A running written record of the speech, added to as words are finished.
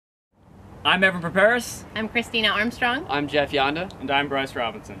I'm Evan Perperis. I'm Christina Armstrong. I'm Jeff Yanda. And I'm Bryce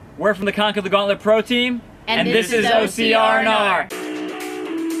Robinson. We're from the Conquer the Gauntlet Pro Team. And this is OCR&R.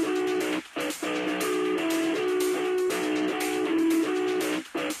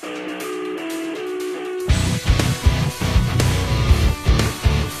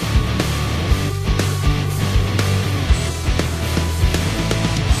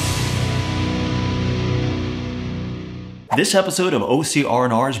 This episode of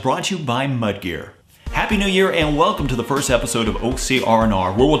OCR&R is brought to you by Mudgear. Happy New Year and welcome to the first episode of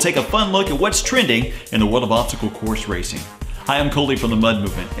OCR&R, where we'll take a fun look at what's trending in the world of obstacle course racing. Hi, I'm Kolbl from the Mud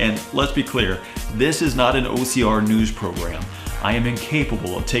Movement, and let's be clear, this is not an OCR news program. I am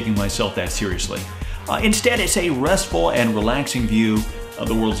incapable of taking myself that seriously. Instead, it's a restful and relaxing view of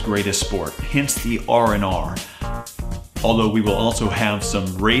the world's greatest sport, hence the R&R. Although we will also have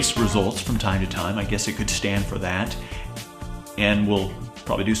some race results from time to time, I guess it could stand for that. And we'll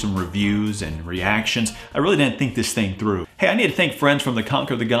probably do some reviews and reactions. I really didn't think this thing through. Hey, I need to thank friends from the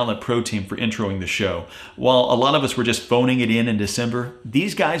Conquer the Gauntlet Pro Team for introing the show. While a lot of us were just phoning it in December,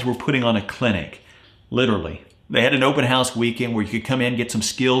 these guys were putting on a clinic, literally. They had an open house weekend where you could come in and get some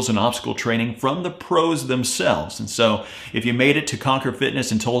skills and obstacle training from the pros themselves. And so if you made it to Conquer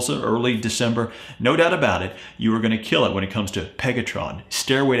Fitness in Tulsa early December, no doubt about it, you are going to kill it when it comes to Pegatron,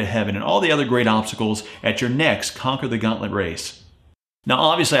 Stairway to Heaven, and all the other great obstacles at your next Conquer the Gauntlet race. Now,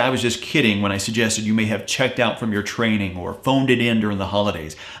 obviously, I was just kidding when I suggested you may have checked out from your training or phoned it in during the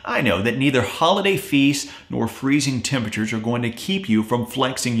holidays. I know that neither holiday feasts nor freezing temperatures are going to keep you from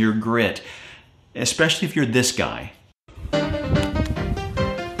flexing your grit, especially if you're this guy.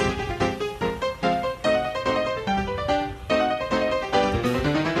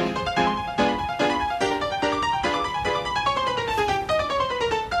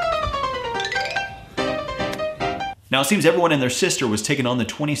 Now, it seems everyone and their sister was taking on the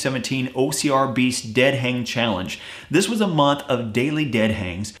 2017 OCR Beast Dead Hang Challenge. This was a month of daily dead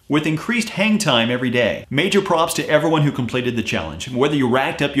hangs with increased hang time every day. Major props to everyone who completed the challenge. Whether you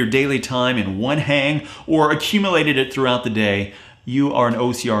racked up your daily time in one hang or accumulated it throughout the day, you are an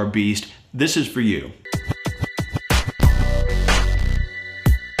OCR beast. This is for you.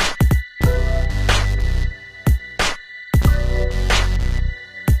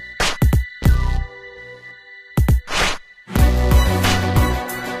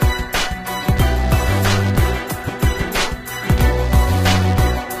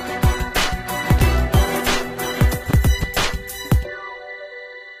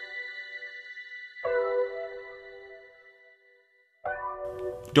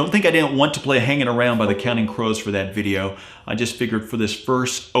 Don't think I didn't want to play Hanging Around by the Counting Crows for that video. I just figured for this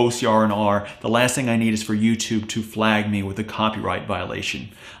first OCR&R, the last thing I need is for YouTube to flag me with a copyright violation.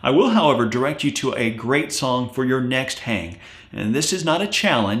 I will, however, direct you to a great song for your next hang. And this is not a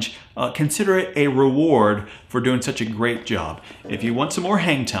challenge. Consider it a reward for doing such a great job. If you want some more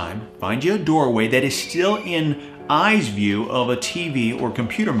hang time, find you a doorway that is still in eye's view of a TV or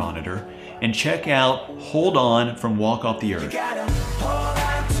computer monitor and check out Hold On from Walk Off the Earth.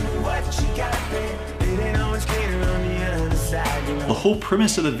 The whole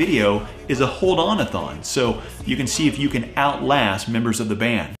premise of the video is a hold on-a-thon, so you can see if you can outlast members of the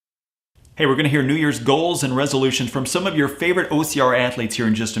band. Hey, we're going to hear New Year's goals and resolutions from some of your favorite OCR athletes here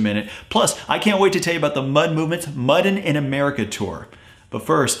in just a minute. Plus, I can't wait to tell you about the Mud Movement's Muddin' in America tour. But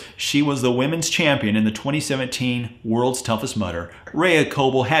first, she was the women's champion in the 2017 World's Toughest Mudder. Rhea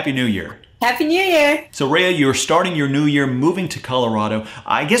Kolbl, Happy New Year. Happy New Year! So Rhea, you're starting your new year moving to Colorado.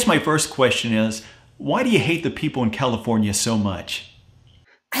 I guess my first question is, why do you hate the people in California so much?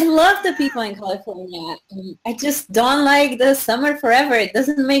 I love the people in California. I just don't like the summer forever. It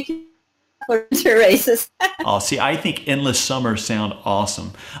doesn't make it for winter races. Oh, see, I think endless summers sound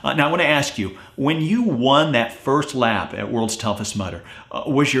awesome. Now, I want to ask you, when you won that first lap at World's Toughest Mudder,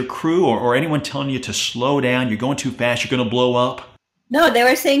 was your crew or anyone telling you to slow down, you're going too fast, you're going to blow up? No, they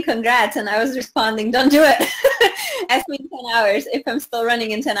were saying congrats, and I was responding, don't do it. Ask me in 10 hours. If I'm still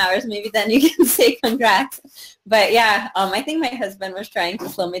running in 10 hours, maybe then you can say congrats. But yeah, I think my husband was trying to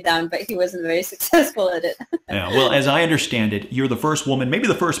slow me down, but he wasn't very successful at it. Yeah, well, as I understand it, you're the first woman, maybe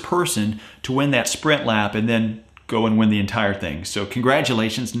the first person to win that sprint lap and then go and win the entire thing. So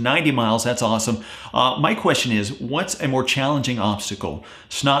congratulations, 90 miles, that's awesome. My question is, what's a more challenging obstacle?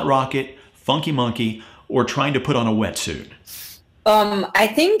 Snot Rocket, Funky Monkey, or trying to put on a wetsuit? I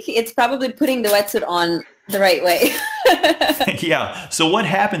think it's probably putting the wetsuit on the right way. Yeah. So what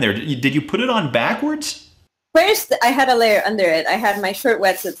happened there? Did you put it on backwards? First, I had a layer under it. I had my short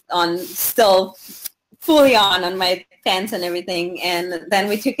wetsuit on, still fully on my pants and everything. And then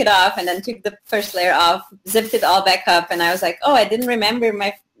we took it off and then took the first layer off, zipped it all back up. And I was like, oh, I didn't remember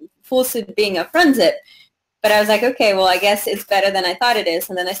my full suit being a front zip. But I was like, okay, well, I guess it's better than I thought it is.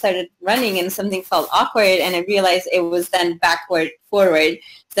 And then I started running and something felt awkward and I realized it was then backward, forward.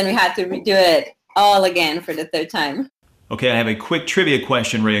 Then we had to redo it all again for the third time. Okay, I have a quick trivia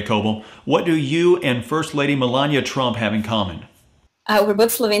question, Rhea Kolbl. What do you and First Lady Melania Trump have in common? We're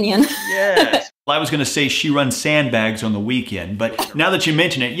both Slovenian. Yes. Well, I was going to say she runs sandbags on the weekend, but now that you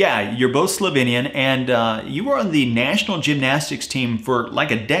mention it, yeah, you're both Slovenian, and you were on the national gymnastics team for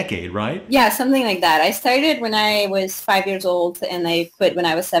like a decade, right? Yeah, something like that. I started when I was 5 years old, and I quit when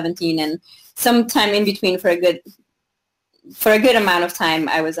I was 17, and sometime in between for a good amount of time,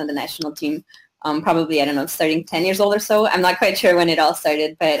 I was on the national team. Probably, I don't know, starting 10 years old or so. I'm not quite sure when it all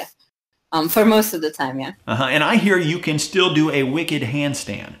started, but for most of the time, yeah. And I hear you can still do a wicked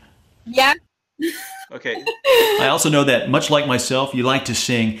handstand. Yeah. Okay. I also know that, much like myself, you like to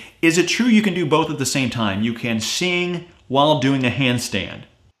sing. Is it true you can do both at the same time? You can sing while doing a handstand?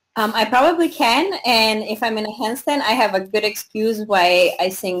 I probably can, and if I'm in a handstand, I have a good excuse why I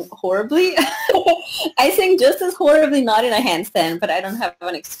sing horribly. I sing just as horribly not in a handstand, but I don't have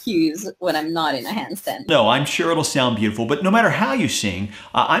an excuse when I'm not in a handstand. No, I'm sure it'll sound beautiful, but no matter how you sing,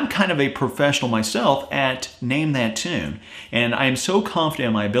 I'm kind of a professional myself at Name That Tune, and I am so confident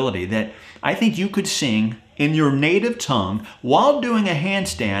in my ability that I think you could sing in your native tongue while doing a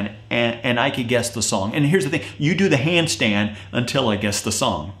handstand, and I could guess the song. And here's the thing, you do the handstand until I guess the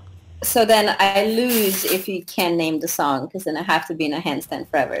song. So then I lose if you can name the song, because then I have to be in a handstand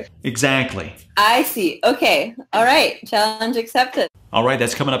forever. Exactly. I see. Okay. All right. Challenge accepted. All right,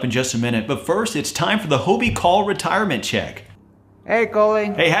 that's coming up in just a minute. But first, it's time for the Hobie Call Retirement Check. Hey,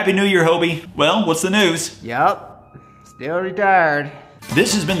 Coley. Hey, Happy New Year, Hobie. Well, what's the news? Yup. Still retired.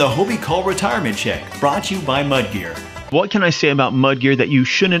 This has been the Hobie Call Retirement Check, brought to you by Mudgear. What can I say about Mudgear that you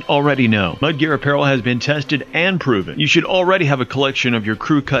shouldn't already know? Mudgear apparel has been tested and proven. You should already have a collection of your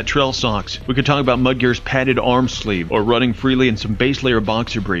crew cut trail socks. We could talk about Mudgear's padded arm sleeve or running freely in some base layer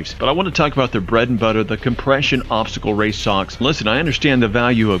boxer briefs. But I want to talk about their bread and butter, the compression obstacle race socks. Listen, I understand the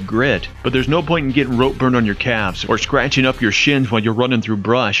value of grit, but there's no point in getting rope burn on your calves or scratching up your shins while you're running through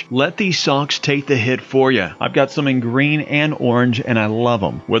brush. Let these socks take the hit for you. I've got some in green and orange and I love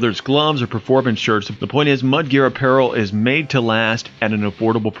them. Whether it's gloves or performance shirts, the point is Mudgear apparel is made to last at an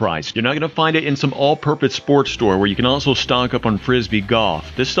affordable price. You're not going to find it in some all-purpose sports store where you can also stock up on Frisbee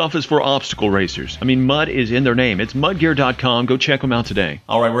golf. This stuff is for obstacle racers. I mean, mud is in their name. It's mudgear.com. Go check them out today.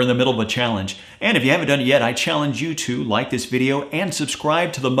 All right, we're in the middle of a challenge. And if you haven't done it yet, I challenge you to like this video and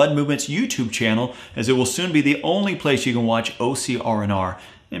subscribe to the Mud Movement's YouTube channel, as it will soon be the only place you can watch OCR&R,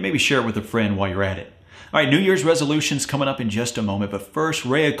 and maybe share it with a friend while you're at it. All right, New Year's resolutions coming up in just a moment, but first,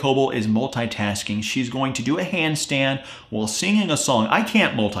 Rhea Kolbl is multitasking. She's going to do a handstand while singing a song. I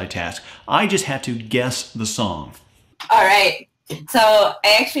can't multitask. I just have to guess the song. All right. So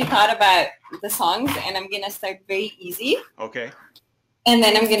I actually thought about the songs, and I'm going to start very easy. Okay. And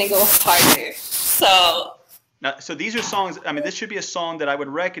then I'm going to go harder. So these are songs, I mean, this should be a song that I would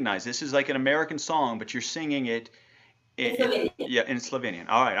recognize. This is like an American song, but you're singing it in Slovenian.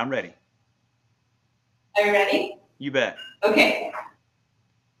 All right, I'm ready. Are you ready? You bet. Okay.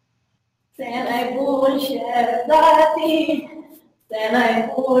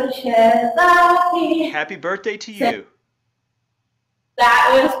 Happy birthday to you. That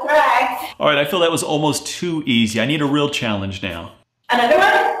was correct. All right, I feel that was almost too easy. I need a real challenge now. Another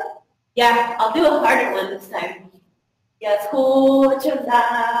one? Yeah, I'll do a harder one this time. Yes, hoćem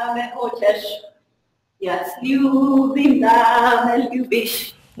da me hoćeš. Yes, ljubim da me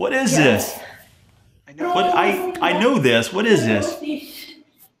ljubiš. What is this? I know this. What is this?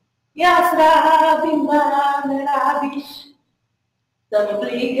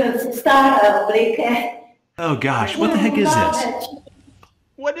 Oh gosh, what the heck is this?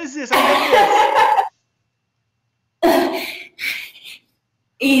 What is this? I know this.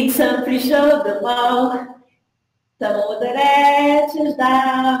 I sam prišel domov, samo da rečeš da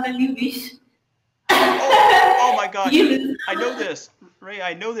me ljubiš. Oh my gosh, I know this. Ray,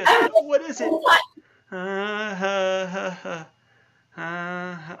 I know this. What is it?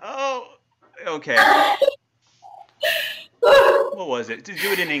 Oh, okay. What was it? Do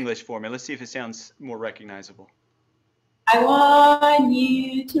it in English for me. Let's see if it sounds more recognizable. I want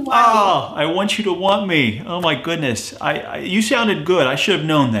you to want me. Oh, I want you to want me. Oh my goodness. You sounded good. I should have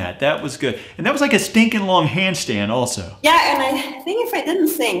known that. That was good. And that was like a stinking long handstand also. Yeah, and I think if I didn't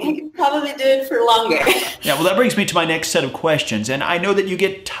sing, I could probably do it for longer. Yeah, well, that brings me to my next set of questions. And I know that you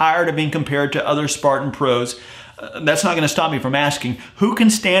get tired of being compared to other Spartan pros. that's not going to stop me from asking, who can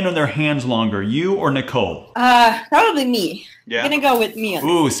stand on their hands longer, you or Nicole? Probably me. Yeah. I'm going to go with me.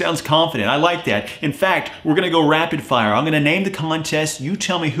 Ooh, sounds confident. I like that. In fact, we're going to go rapid fire. I'm going to name the contest. You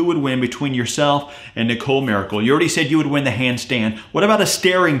tell me who would win between yourself and Nicole Miracle. You already said you would win the handstand. What about a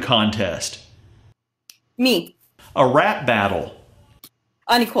staring contest? Me. A rap battle?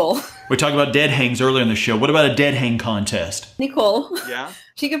 Nicole. We talked about dead hangs earlier in the show. What about a dead hang contest? Nicole. Yeah?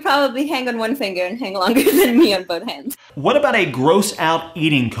 She could probably hang on one finger and hang longer than me on both hands. What about a gross out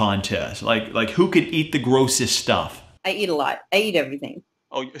eating contest? Like who could eat the grossest stuff? I eat a lot. I eat everything.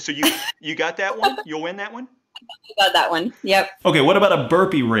 Oh, so you got that one? You'll win that one? I got that one. Yep. Okay, what about a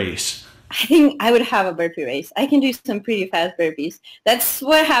burpee race? I think I would have a burpee race. I can do some pretty fast burpees. That's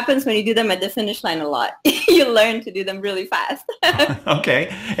what happens when you do them at the finish line a lot. You learn to do them really fast.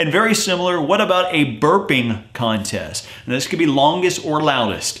 Okay, and very similar, what about a burping contest? And this could be longest or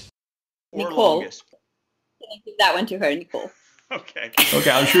loudest. Nicole. Or longest. I give that one to her, Nicole.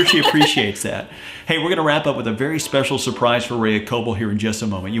 Okay, I'm sure she appreciates that. Hey, we're going to wrap up with a very special surprise for Rhea Kolbl here in just a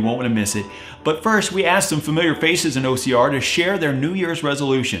moment. You won't want to miss it. But first, we asked some familiar faces in OCR to share their New Year's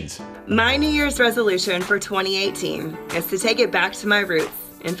resolutions. My New Year's resolution for 2018 is to take it back to my roots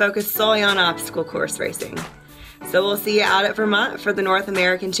and focus solely on obstacle course racing. So we'll see you out at Vermont for the North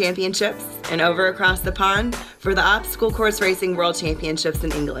American Championships and over across the pond for the Obstacle Course Racing World Championships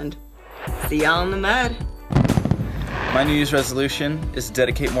in England. See y'all in the mud. My New Year's resolution is to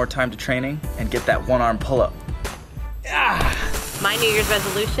dedicate more time to training and get that one-arm pull-up. My New Year's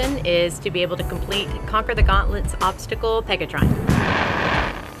resolution is to be able to complete Conquer the Gauntlet's obstacle Pegatron.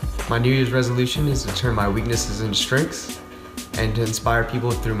 My New Year's resolution is to turn my weaknesses into strengths and to inspire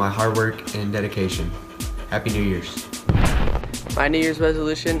people through my hard work and dedication. Happy New Year's. My New Year's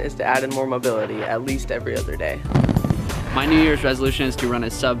resolution is to add in more mobility, at least every other day. My New Year's resolution is to run a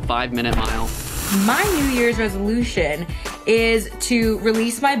sub 5-minute mile. My New Year's resolution is to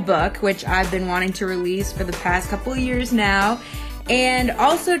release my book, which I've been wanting to release for the past couple of years now, and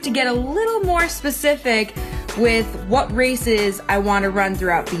also to get a little more specific with what races I want to run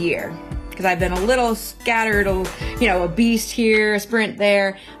throughout the year. Because I've been a little scattered, a beast here, a sprint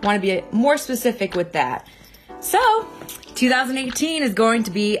there. I want to be more specific with that. So, 2018 is going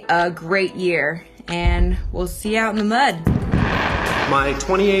to be a great year, and we'll see you out in the mud. My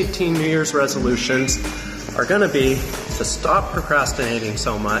 2018 New Year's resolutions are going to be to stop procrastinating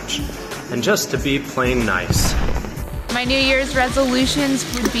so much and just to be plain nice. My New Year's resolutions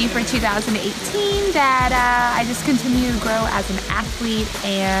would be for 2018 that I just continue to grow as an athlete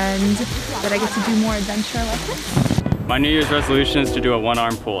and that I get to do more adventure like this. My New Year's resolution is to do a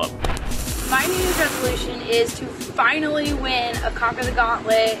one-arm pull-up. My New Year's resolution is to finally win a Conquer the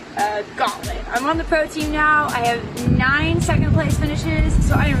Gauntlet gauntlet. I'm on the pro team now. I have 9 second place finishes,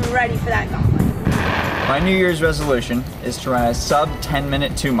 so I am ready for that gauntlet. My New Year's resolution is to run a sub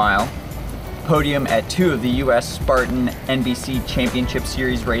 10-minute 2-mile, podium at 2 of the U.S. Spartan NBC Championship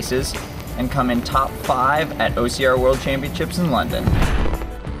Series races, and come in top 5 at OCR World Championships in London.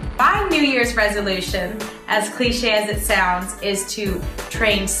 My New Year's resolution, as cliche as it sounds, is to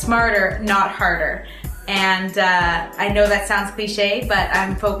train smarter, not harder. And I know that sounds cliche, but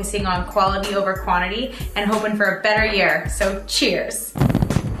I'm focusing on quality over quantity and hoping for a better year. So cheers.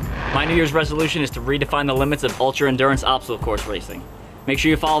 My New Year's resolution is to redefine the limits of ultra-endurance obstacle course racing. Make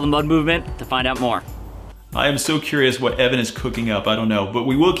sure you follow the mud movement to find out more. I am so curious what Evan is cooking up. I don't know, but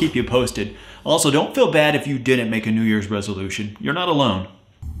we will keep you posted. Also, don't feel bad if you didn't make a New Year's resolution. You're not alone.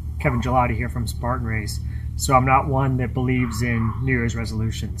 Kevin Gilotti here from Spartan Race. So I'm not one that believes in New Year's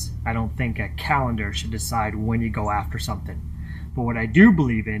resolutions. I don't think a calendar should decide when you go after something. But what I do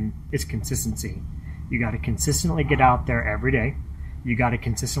believe in is consistency. You got to consistently get out there every day. You got to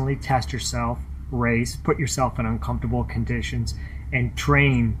consistently test yourself, race, put yourself in uncomfortable conditions, and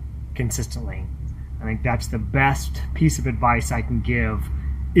train consistently. I think that's the best piece of advice I can give.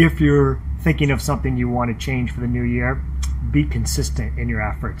 If you're thinking of something you want to change for the new year, be consistent in your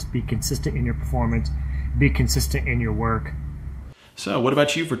efforts, be consistent in your performance, be consistent in your work. So what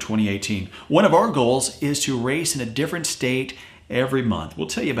about you for 2018? One of our goals is to race in a different state every month. We'll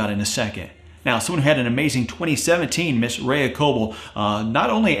tell you about it in a second. Now, someone who had an amazing 2017, Miss Rhea Kolbl, not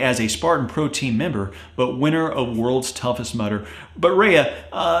only as a Spartan Pro Team member, but winner of World's Toughest Mudder. But Rhea,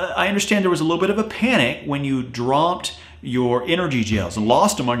 I understand there was a little bit of a panic when you dropped your energy gels and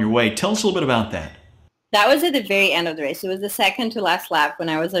lost them on your way. Tell us a little bit about that. That was at the very end of the race. It was the second to last lap when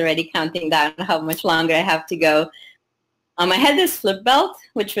I was already counting down how much longer I have to go. I had this flip belt,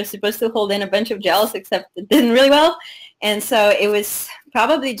 which was supposed to hold in a bunch of gels, except it didn't really well. And so it was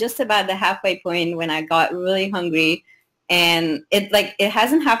probably just about the halfway point when I got really hungry And it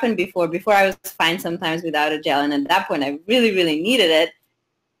hasn't happened before. Before I was fine sometimes without a gel, and at that point I really, really needed it,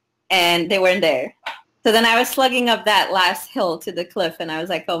 and they weren't there. So then I was slugging up that last hill to the cliff, and I was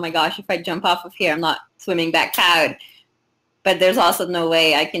like, oh my gosh, if I jump off of here, I'm not swimming back out. But there's also no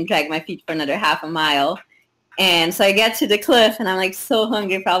way I can drag my feet for another half a mile. And so I get to the cliff, and I'm like so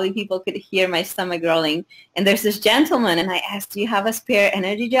hungry, probably people could hear my stomach growling. And there's this gentleman, and I asked, do you have a spare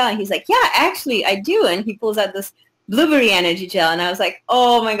energy gel? And he's like, yeah, actually I do. And he pulls out this blueberry energy gel, and I was like,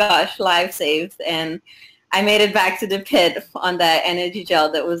 oh my gosh, life saved. And I made it back to the pit on that energy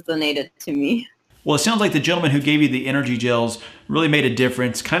gel that was donated to me. Well, it sounds like the gentleman who gave you the energy gels really made a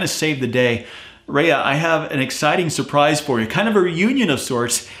difference, kind of saved the day. Rhea, I have an exciting surprise for you, kind of a reunion of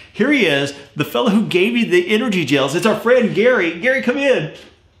sorts. Here he is, the fellow who gave you the energy gels. It's our friend Gary. Gary, come in.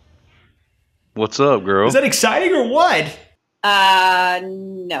 What's up, girl? Is that exciting or what?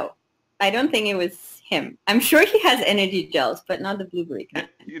 No. I don't think it was him. I'm sure he has energy gels, but not the blueberry kind.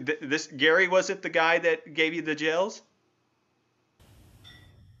 This Gary, was it the guy that gave you the gels?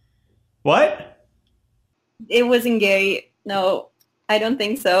 What? It wasn't Gary. No, I don't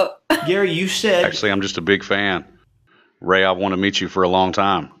think so. Gary, you said... Actually, I'm just a big fan. Ray, I want to meet you for a long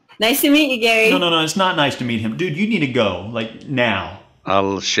time. Nice to meet you, Gary. No, it's not nice to meet him. Dude, you need to go, like, now.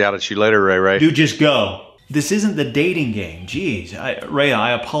 I'll shout at you later, Ray. Dude, just go. This isn't the dating game. Jeez. Ray,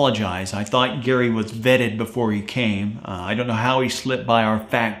 I apologize. I thought Gary was vetted before he came. I don't know how he slipped by our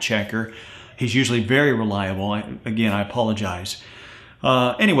fact checker. He's usually very reliable. Again, I apologize.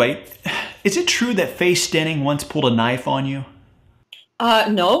 Anyway, is it true that Faye Stenning once pulled a knife on you?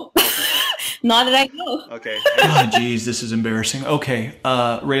 No. Not that I know. Okay. Oh, geez, this is embarrassing. Okay,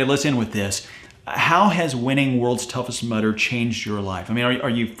 Ray, let's end with this. How has winning World's Toughest Mudder changed your life? I mean, are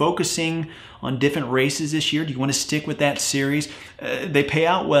you focusing on different races this year? Do you want to stick with that series? They pay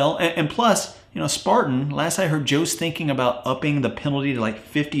out well. And plus, you know, Spartan, last I heard, Joe's thinking about upping the penalty to like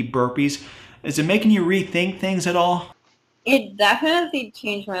 50 burpees. Is it making you rethink things at all? It definitely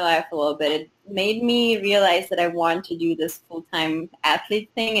changed my life a little bit. It made me realize that I want to do this full-time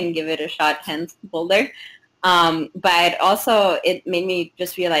athlete thing and give it a shot, hence Boulder. But also it made me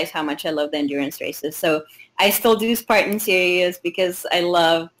just realize how much I love the endurance races. So I still do Spartan series because I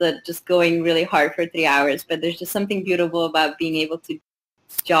love just going really hard for 3 hours, but there's just something beautiful about being able to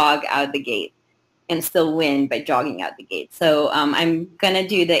jog out the gate and still win by jogging out the gate. So I'm going to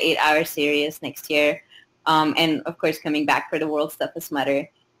do the 8-hour series next year. And of course coming back for the World's Toughest Mudder.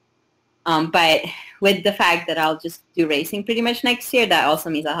 But with the fact that I'll just do racing pretty much next year, that also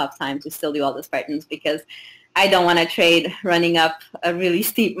means I'll have time to still do all the Spartans, because I don't want to trade running up a really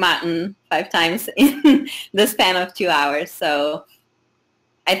steep mountain 5 times in the span of 2 hours. So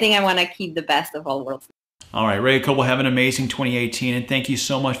I think I want to keep the best of all worlds. All right, Ray Kolbl, have an amazing 2018, and thank you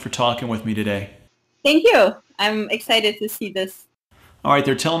so much for talking with me today. Thank you. I'm excited to see this. All right,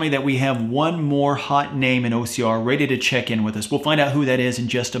 they're telling me that we have one more hot name in OCR ready to check in with us. We'll find out who that is in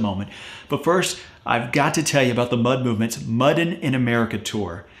just a moment. But first, I've got to tell you about the Mud Movement's Muddin' in America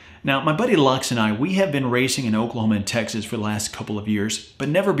tour. Now, my buddy Lux and I, we have been racing in Oklahoma and Texas for the last couple of years, but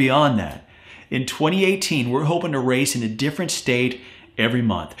never beyond that. In 2018, we're hoping to race in a different state every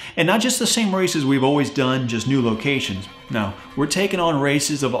month. And not just the same races we've always done, just new locations. No, we're taking on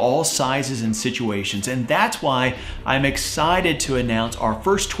races of all sizes and situations, and that's why I'm excited to announce our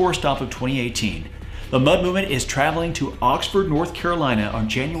first tour stop of 2018. The Mud Movement is traveling to Oxford, North Carolina on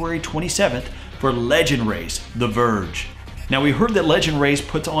January 27th for Legend Race, The Verge. Now, we heard that Legend Race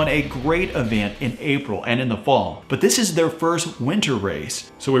puts on a great event in April and in the fall, but this is their first winter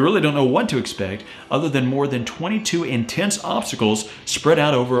race, so we really don't know what to expect other than more than 22 intense obstacles spread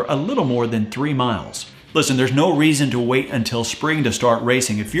out over a little more than 3 miles. Listen, there's no reason to wait until spring to start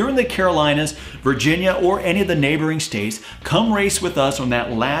racing. If you're in the Carolinas, Virginia, or any of the neighboring states, come race with us on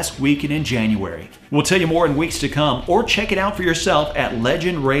that last weekend in January. We'll tell you more in weeks to come, or check it out for yourself at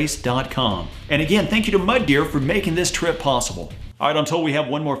legendrace.com. And again, thank you to Mud Gear for making this trip possible. All right, I'm told we have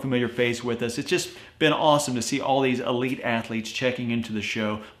one more familiar face with us. It's just been awesome to see all these elite athletes checking into the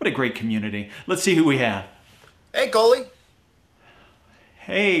show. What a great community. Let's see who we have. Hey, goalie.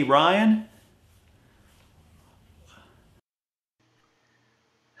 Hey, Ryan.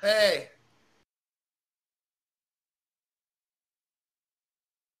 Hey.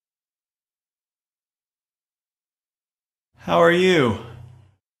 How are you?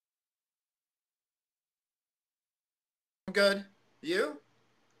 I'm good. You?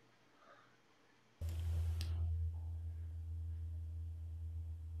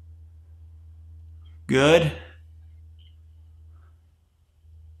 Good.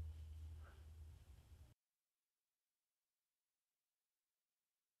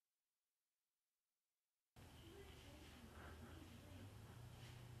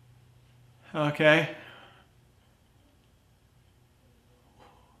 Okay.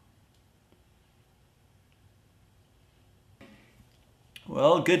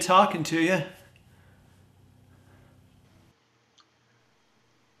 Well, good talking to you.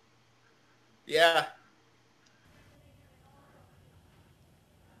 Yeah.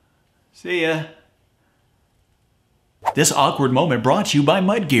 See ya. This awkward moment brought to you by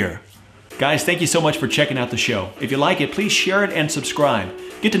Mudgear. Guys, thank you so much for checking out the show. If you like it, please share it and subscribe.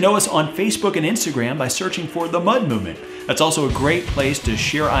 Get to know us on Facebook and Instagram by searching for The Mud Movement. That's also a great place to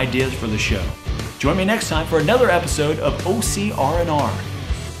share ideas for the show. Join me next time for another episode of OCR&R.